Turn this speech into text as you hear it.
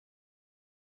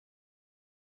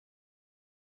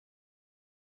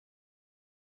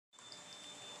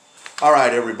All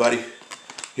right, everybody,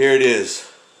 here it is.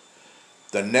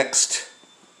 The next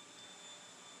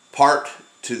part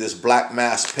to this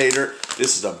BlackMassPaydirt.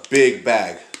 This is a big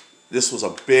bag. This was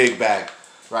a big bag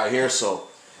right here, so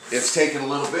it's taking a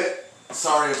little bit.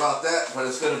 Sorry about that, but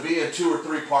it's going to be in 2 or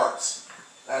 3 parts.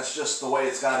 That's just the way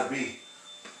it's got to be.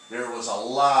 There was a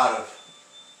lot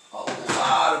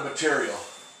of material.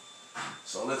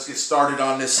 So let's get started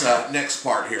on this next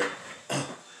part here.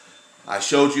 I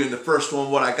showed you in the first one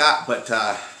what I got, but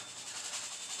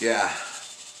yeah.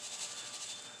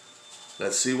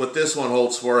 Let's see what this one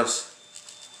holds for us.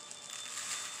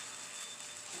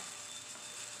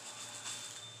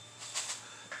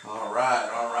 All right,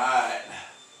 all right.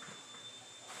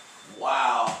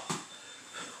 Wow.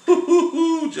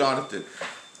 Jonathan,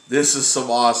 this is some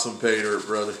awesome pay dirt,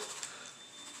 brother.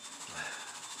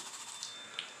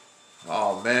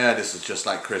 Oh man, this is just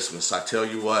like Christmas. I tell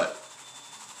you what.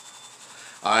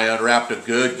 I unwrapped a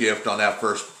good gift on that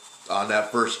first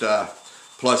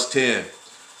plus 10.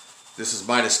 This is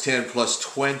minus 10 plus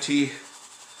 20.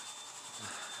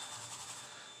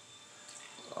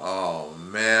 Oh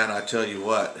man, I tell you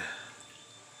what.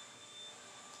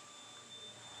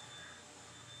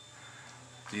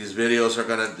 These videos are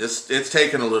gonna, it's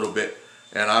taken a little bit,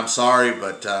 and I'm sorry,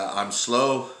 but I'm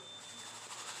slow.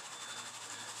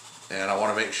 And I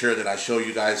want to make sure that I show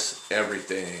you guys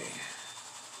everything.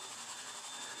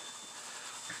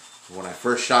 When I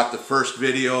first shot the first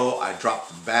video, I dropped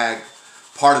the bag,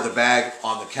 part of the bag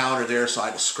on the counter there, so I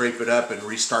had to scrape it up and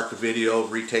restart the video,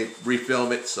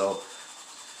 refilm it, so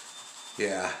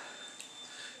yeah.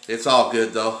 It's all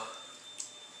good though.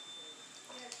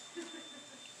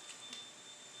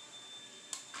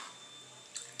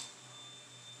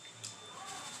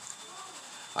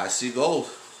 I see gold.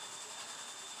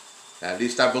 At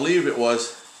least I believe it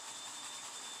was.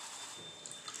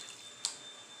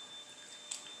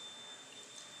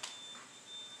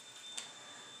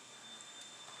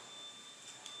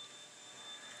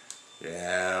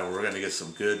 Yeah, we're going to get some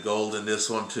good gold in this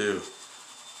one too.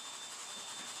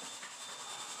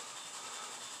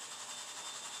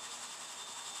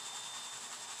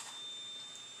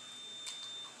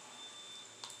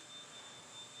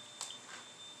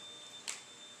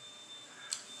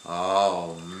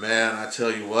 Oh man, I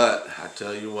tell you what.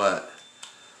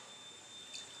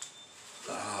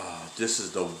 Oh, this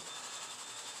is the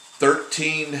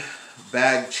 13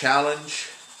 bag challenge,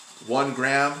 1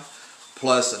 gram.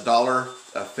 Plus $1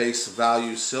 of face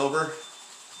value silver.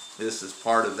 This is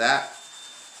part of that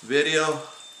video.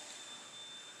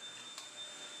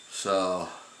 So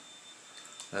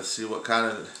let's see what kind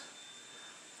of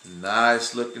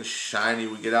nice looking shiny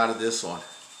we get out of this one.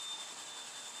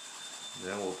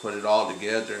 Then we'll put it all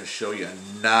together and show you a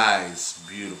nice,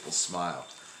 beautiful smile.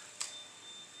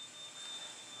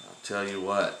 I'll tell you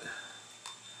what.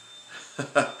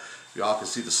 Y'all can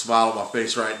see the smile on my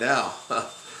face right now.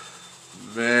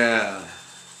 Man.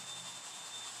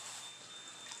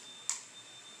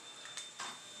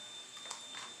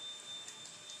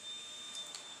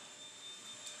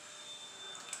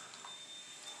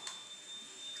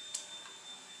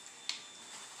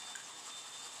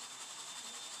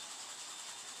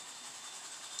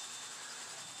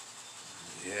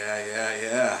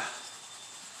 Yeah.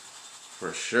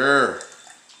 For sure.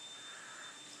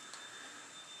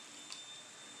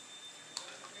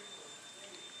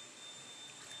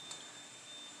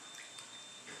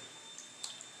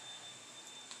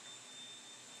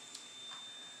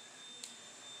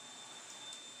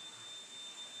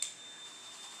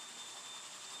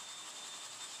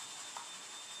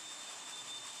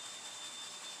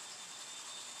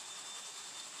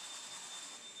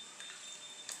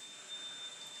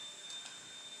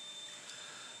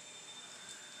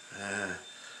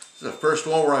 This is the first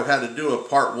one where I've had to do a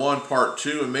part 1, part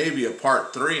 2, and maybe a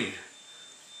part 3.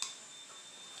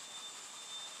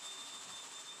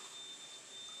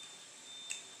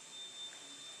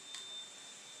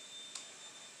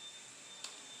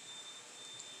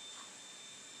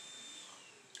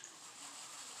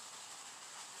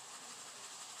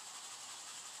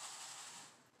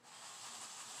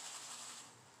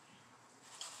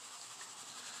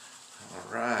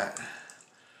 All right.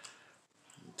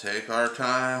 Take our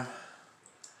time.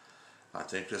 I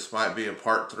think this might be a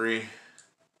part 3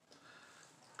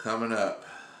 coming up.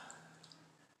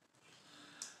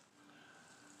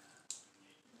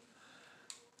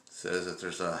 It says that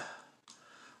there's a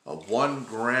 1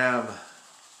 gram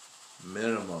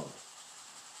minimum.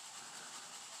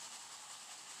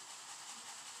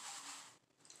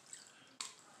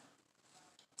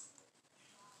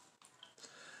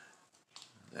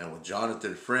 And with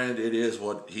Jonathan Friend, it is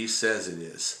what he says it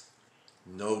is.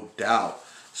 no doubt.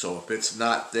 So if it's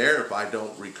not there, if I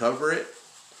don't recover it,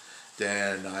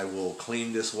 then I will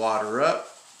clean this water up,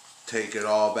 take it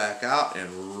all back out, and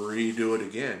redo it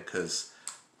again, because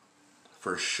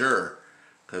for sure,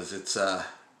 because it's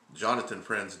Jonathan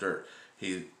Friend's dirt.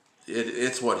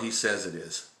 It's what he says it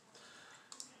is.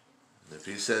 If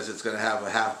he says it's going to have a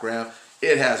 ½ gram,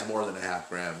 it has more than a ½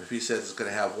 gram. If he says it's going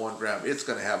to have 1 gram, it's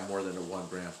going to have more than a 1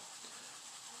 gram.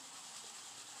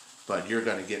 But you're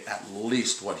going to get at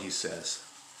least what he says.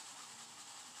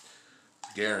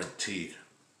 Guaranteed.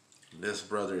 This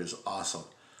brother is awesome.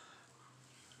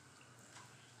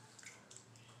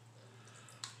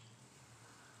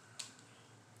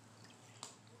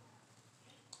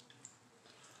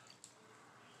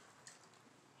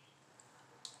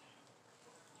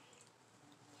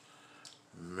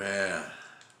 Man,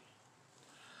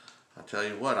 I tell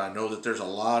you what, I know that there's a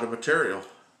lot of material.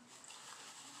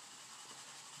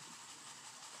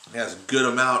 It has a good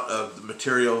amount of the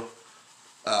material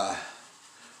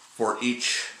for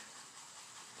each,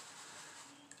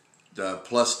 the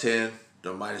 +10,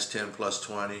 the -10,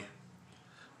 +20,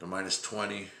 the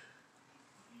 -20.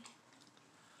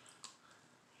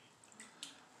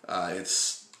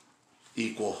 It's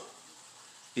equal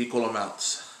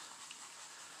amounts.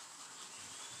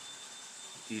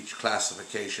 Each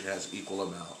classification has equal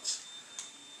amounts.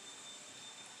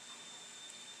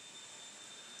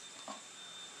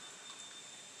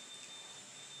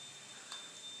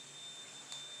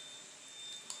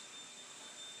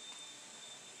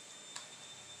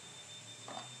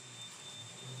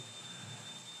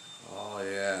 Oh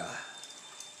yeah.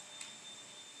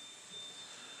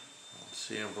 I'm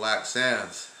seeing black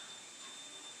sands.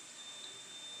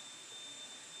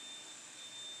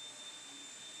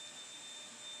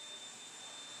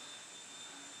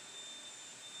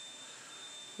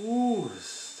 Ooh,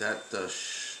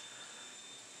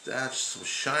 that's some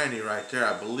shiny right there,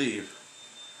 I believe.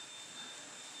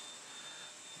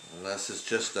 Unless it's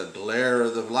just the glare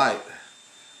of the light.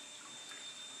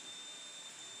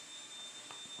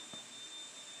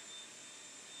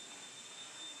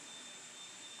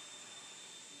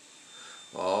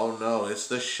 Oh no, it's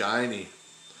the shiny.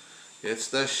 It's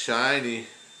the shiny.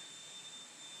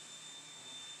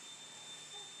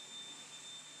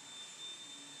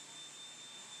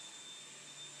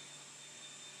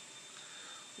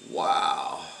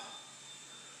 Wow.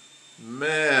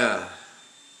 Man.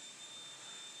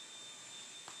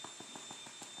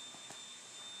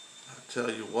 I tell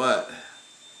you what.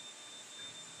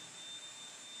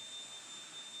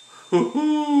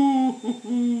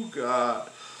 God.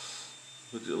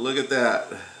 Would you look at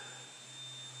that?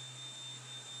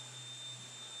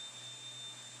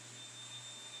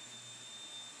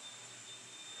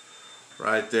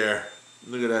 Right there.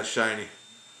 Look at that shiny.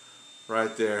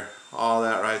 Right there. All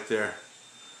that right there.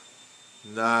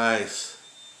 Nice.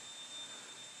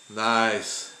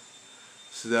 Nice.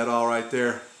 See that all right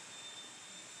there?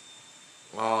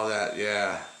 All that,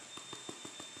 yeah.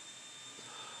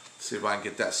 See if I can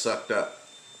get that sucked up.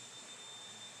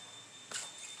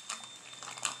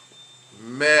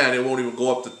 Man, it won't even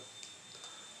go up the...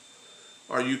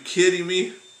 Are you kidding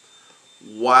me?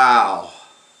 Wow.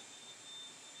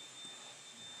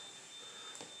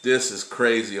 This is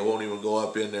crazy. It won't even go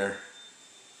up in there.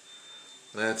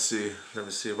 Let's see. Let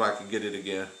me see if I can get it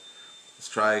again. Let's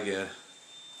try again.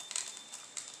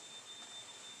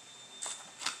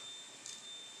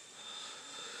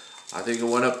 I think it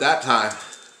went up that time.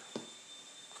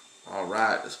 All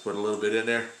right, let's put a little bit in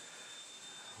there.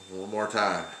 One more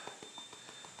time.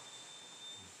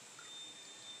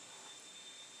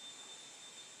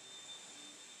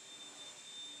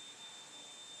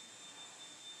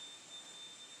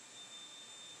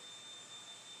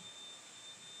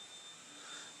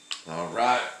 All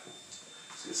right,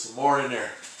 let's get some more in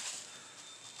there.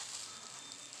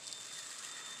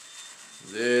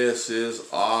 This is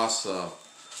awesome.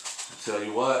 I tell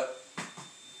you what,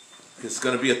 it's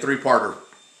going to be a 3-parter,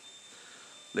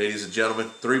 ladies and gentlemen,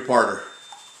 3-parter.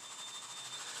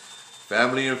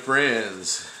 Family and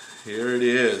friends, here it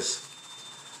is.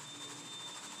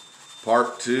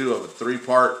 Part 2 of a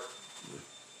 3-part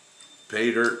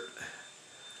pay dirt.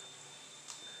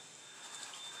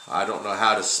 I don't know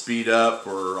how to speed up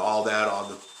or all that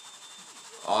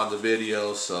on the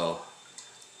video, so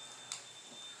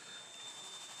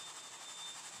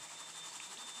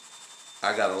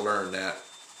I gotta learn that.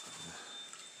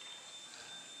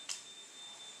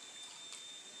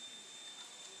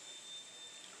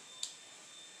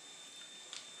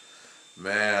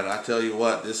 Man, I tell you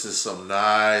what, this is some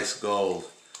nice gold.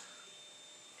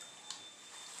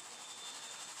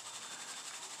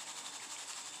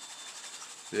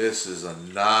 This is a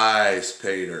nice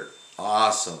pay dirt.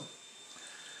 Awesome.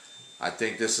 I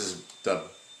think this is the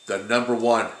number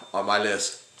one on my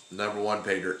list. Number one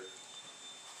pay dirt.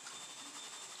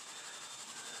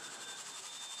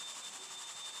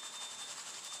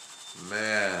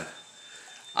 Man,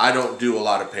 I don't do a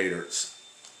lot of pay dirts.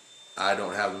 I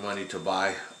don't have the money to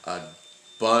buy a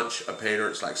bunch of pay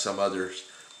dirts like some others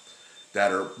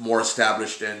that are more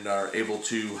established and are able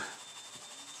to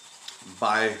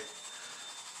buy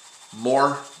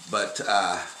more. But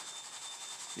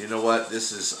you know what?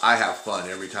 I have fun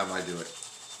every time I do it.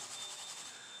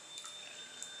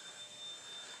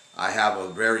 I have a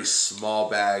very small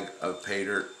bag of pay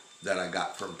dirt that I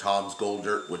got from Tom's Gold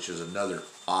Dirt, which is another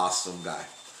awesome guy.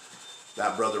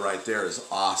 That brother right there is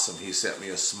awesome. He sent me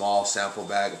a small sample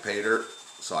bag of pay dirt,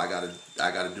 so I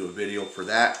gotta do a video for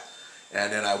that.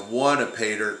 And then I won a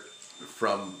pay dirt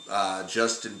from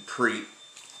Justin Prete,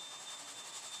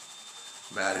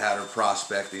 Mad Hatter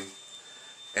Prospecting,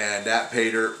 and that pay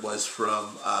dirt was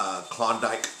from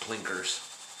Klondike Clinkers.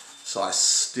 So I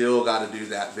still got to do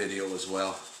that video as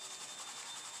well.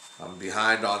 I'm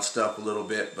behind on stuff a little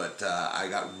bit, but I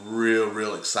got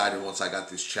real excited once I got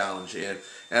this challenge in.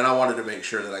 And I wanted to make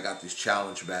sure that I got these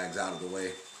challenge bags out of the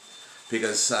way,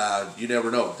 because you never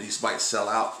know, these might sell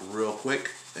out real quick,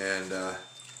 and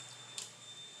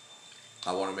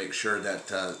I want to make sure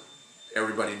that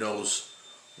everybody knows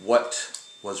what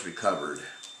was recovered.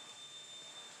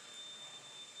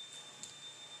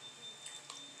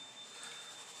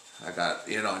 I got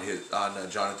in on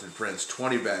Jonathan Prince's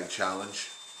 20 bag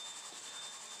challenge,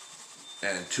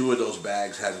 and 2 of those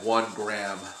bags had 1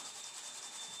 gram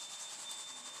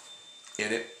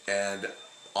in it, and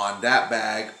on that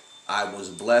bag I was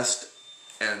blessed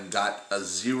and got a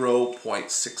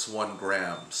 0.61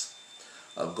 grams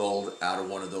of gold out of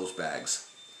one of those bags.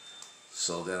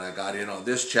 So then I got in on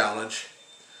this challenge,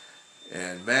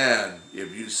 and man,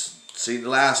 if you've seen the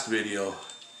last video,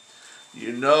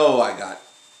 you know I got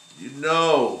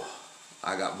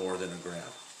more than a gram.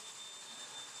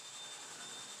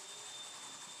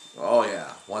 Oh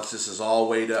yeah, once this is all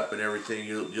weighed up and everything,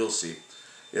 you'll see.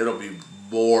 It'll be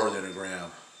more than a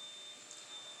gram.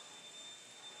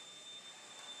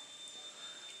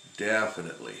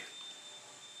 Definitely.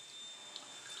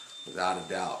 Without a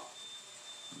doubt.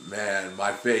 Man,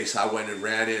 my face, I went and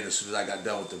ran in as soon as I got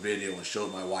done with the video and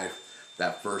showed my wife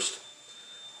that first,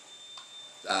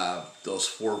 those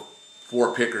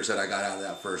four pickers that I got out of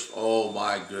that first. Oh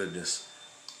my goodness.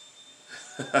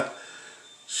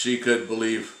 She couldn't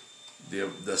believe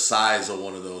the size of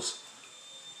one of those.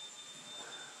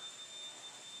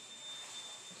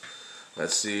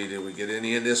 Let's see, did we get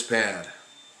any in this pan?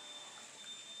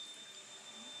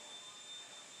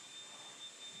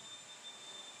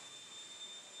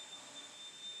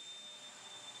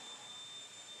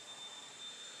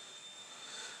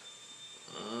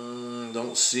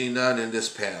 Don't see none in this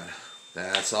pan.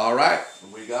 That's all right.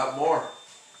 We got more.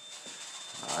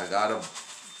 I got a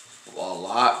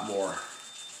lot more.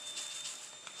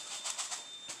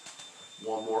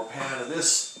 One more pan of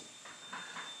this.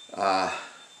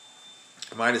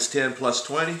 Minus 10 plus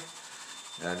 20.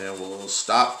 And then we'll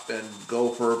stop and go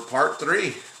for part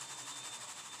 3.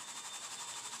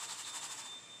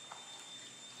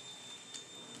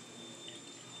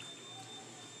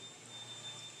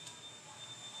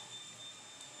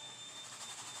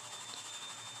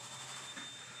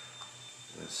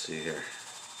 Let's see here.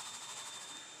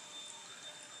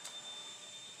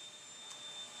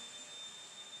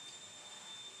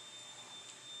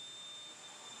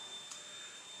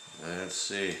 Let's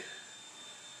see.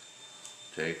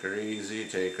 Take her easy,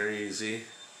 take her easy.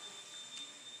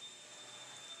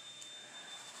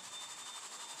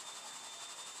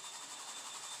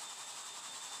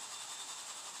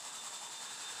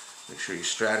 Make sure you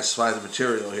stratify the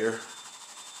material here.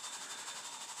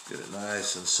 Get it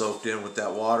nice and soaked in with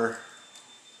that water.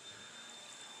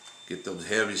 Get those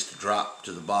heavies to drop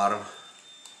to the bottom.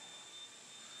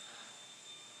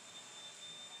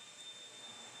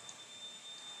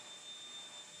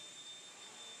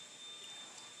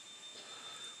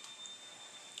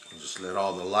 Just let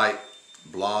all the light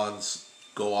blondes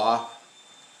go off.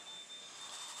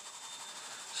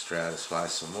 Stratify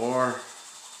some more.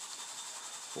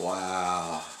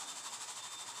 Wow.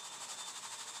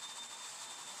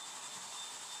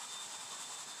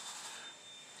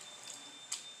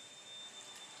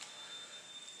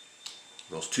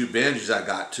 Those 2 Benjis I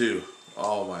got too.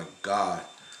 Oh my God.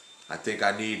 I think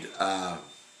I need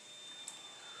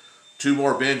 2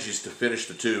 more Benjis to finish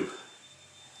the tube.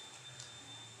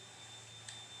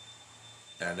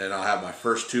 And then I'll have my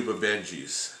first tube of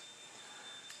Benjis.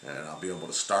 And I'll be able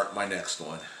to start my next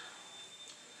one.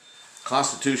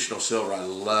 Constitutional silver, I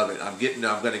love it. I'm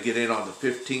going to get in on the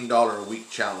 $15 a week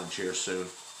challenge here soon.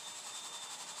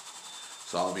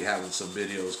 So I'll be having some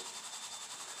videos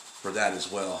for that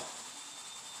as well.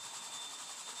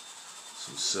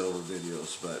 Some silver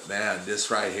videos. But man,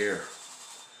 this right here.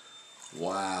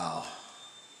 Wow.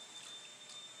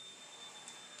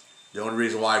 The only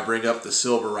reason why I bring up the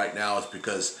silver right now is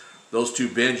because those two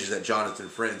binges that Jonathan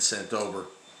Friend sent over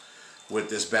with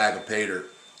this bag of pay dirt,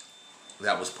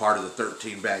 that was part of the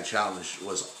 13 bag challenge,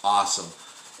 was awesome.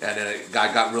 And then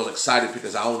I got real excited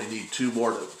because I only need 2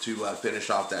 more to finish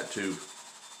off that tube.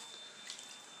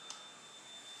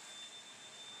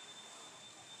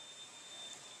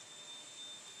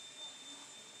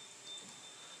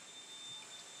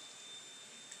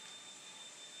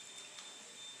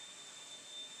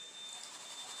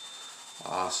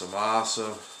 Awesome,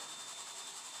 awesome.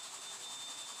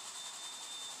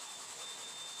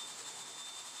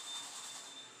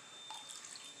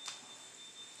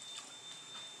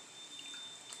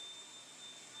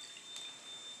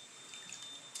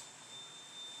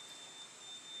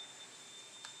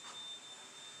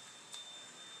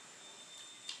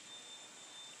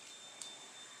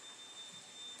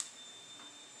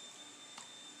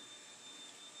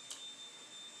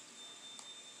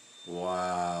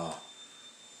 Wow.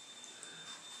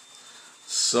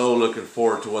 So looking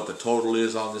forward to what the total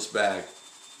is on this bag.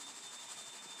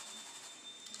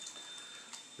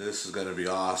 This is going to be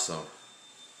awesome.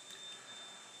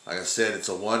 Like I said, it's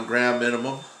a 1 gram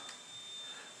minimum.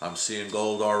 I'm seeing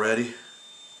gold already.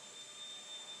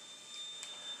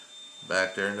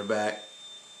 Back there in the back.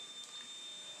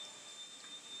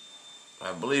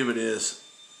 I believe it is.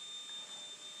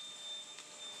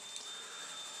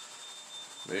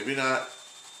 Maybe not.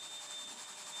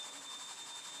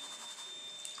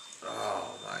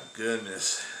 Oh my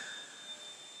goodness.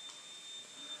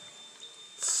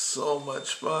 So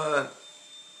much fun.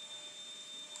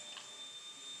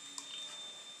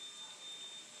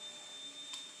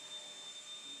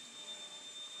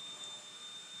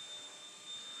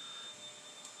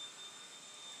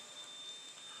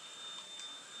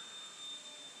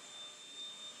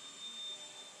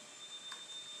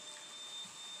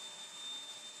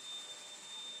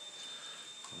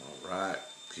 All right,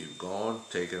 keep going,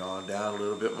 take it on down a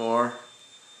little bit more.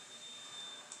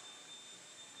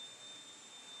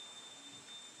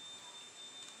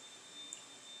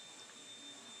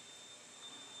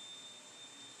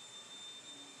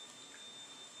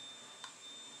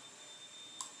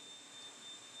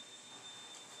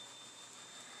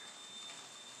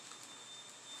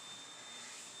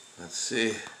 Let's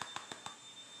see.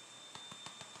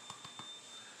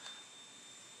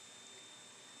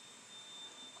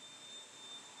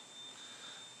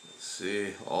 Let's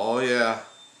see. Oh yeah.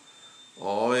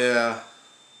 Oh yeah.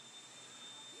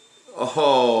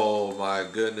 Oh my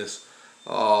goodness.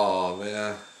 Oh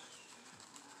man.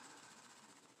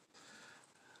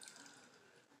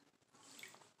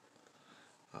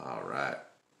 All right.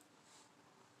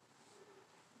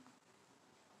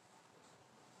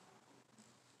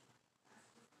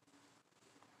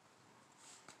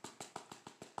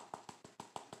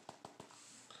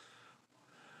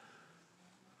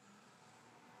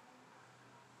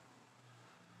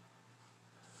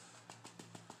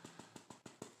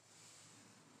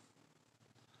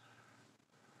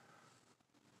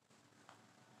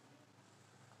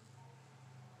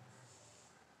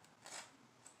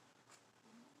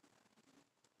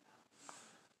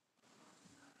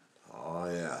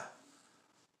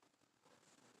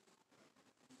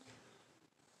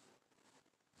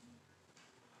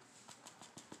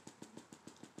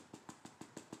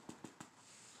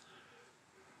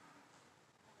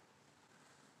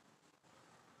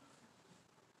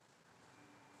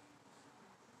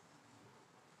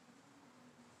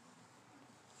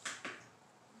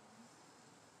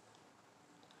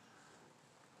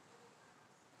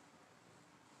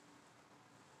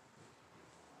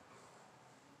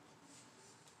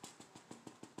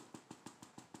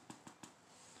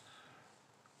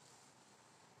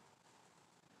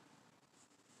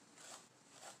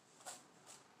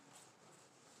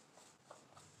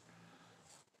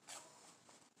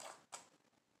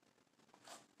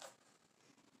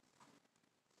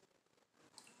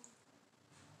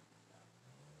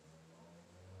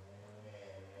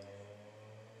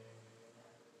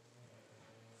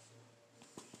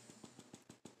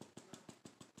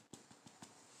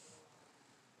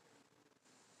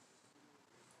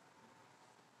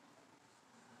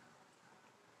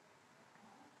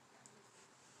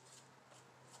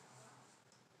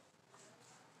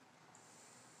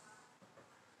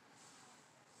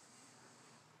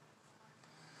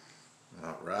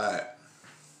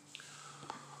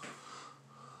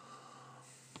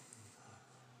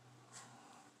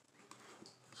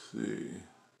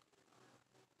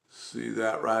 See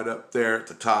that right up there at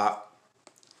the top?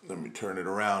 Let me turn it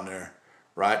around there.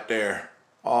 Right there.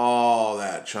 All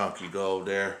that chunky gold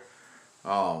there.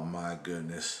 Oh my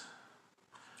goodness.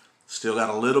 Still got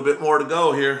a little bit more to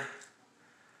go here.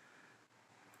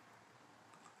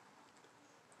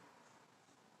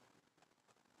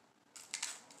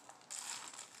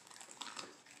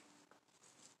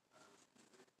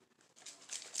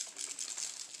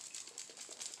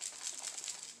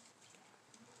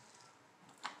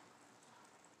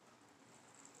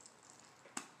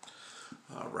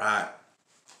 All right.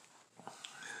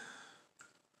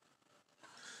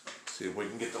 See if we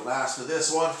can get the last of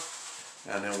this one,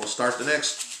 and then we'll start the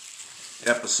next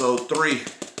episode 3.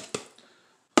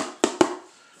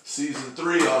 Season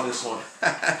 3 on this one.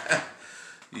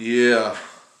 Yeah.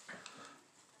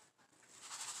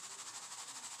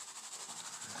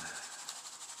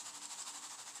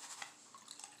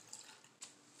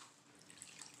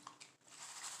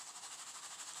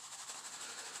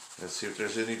 Let's see if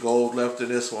there's any gold left in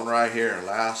this one right here.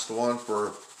 Last one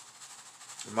for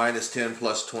minus 10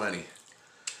 plus 20.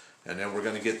 And then we're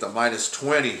going to get the minus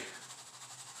 20. And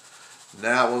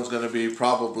that one's going to be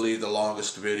probably the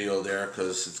longest video there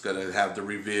because it's going to have the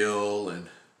reveal and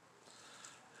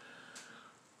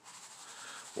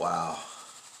wow.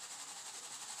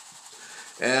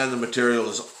 And the material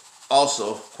is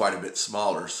also quite a bit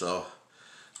smaller, so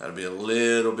gotta be a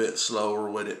little bit slower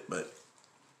with it, but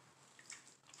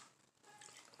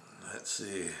let's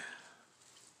see.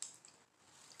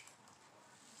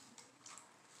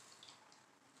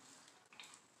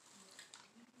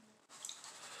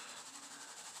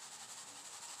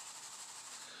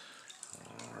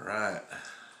 All right.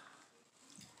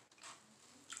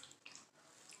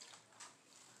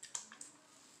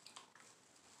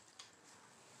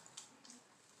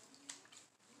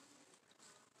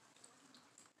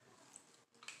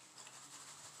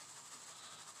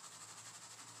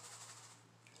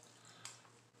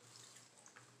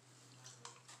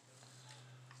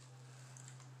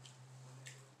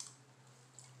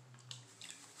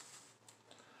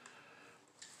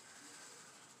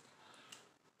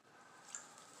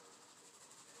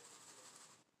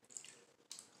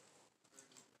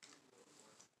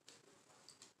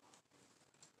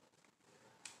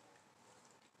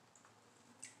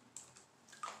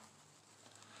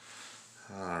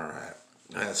 All right,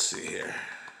 let's see here.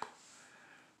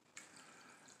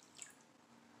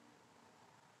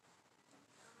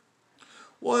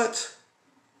 What?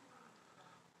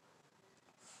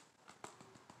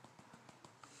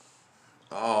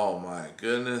 Oh my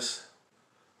goodness.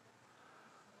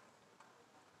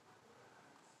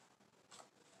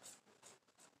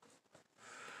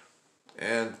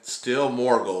 And still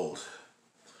more gold.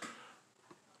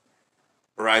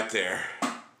 Right there.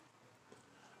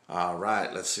 All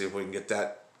right, let's see if we can get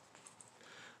that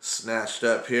snatched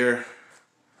up here.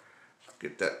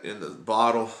 Get that in the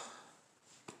bottle.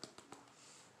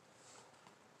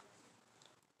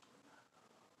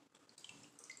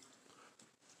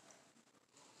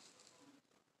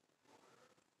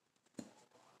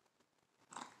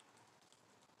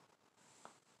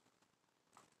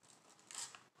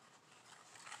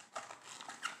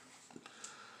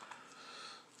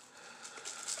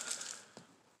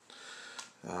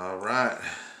 All right.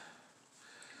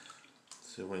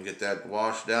 See if we can get that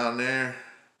washed down there.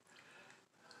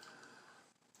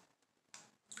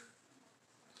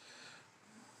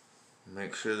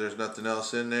 Make sure there's nothing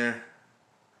else in there.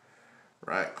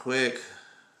 Right quick.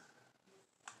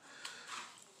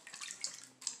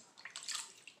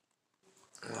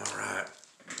 All right.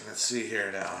 Let's see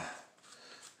here now.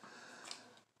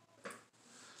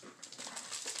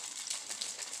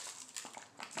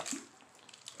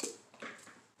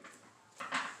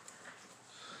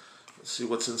 Let's see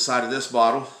what's inside of this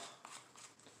bottle.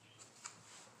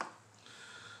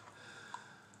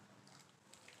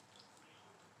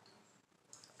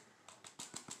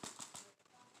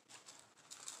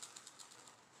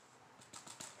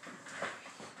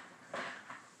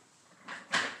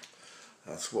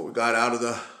 That's what we got out of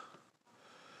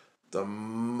the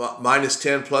minus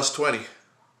 10 plus 20.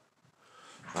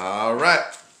 All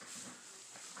right.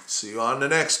 See you on the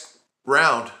next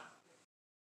round.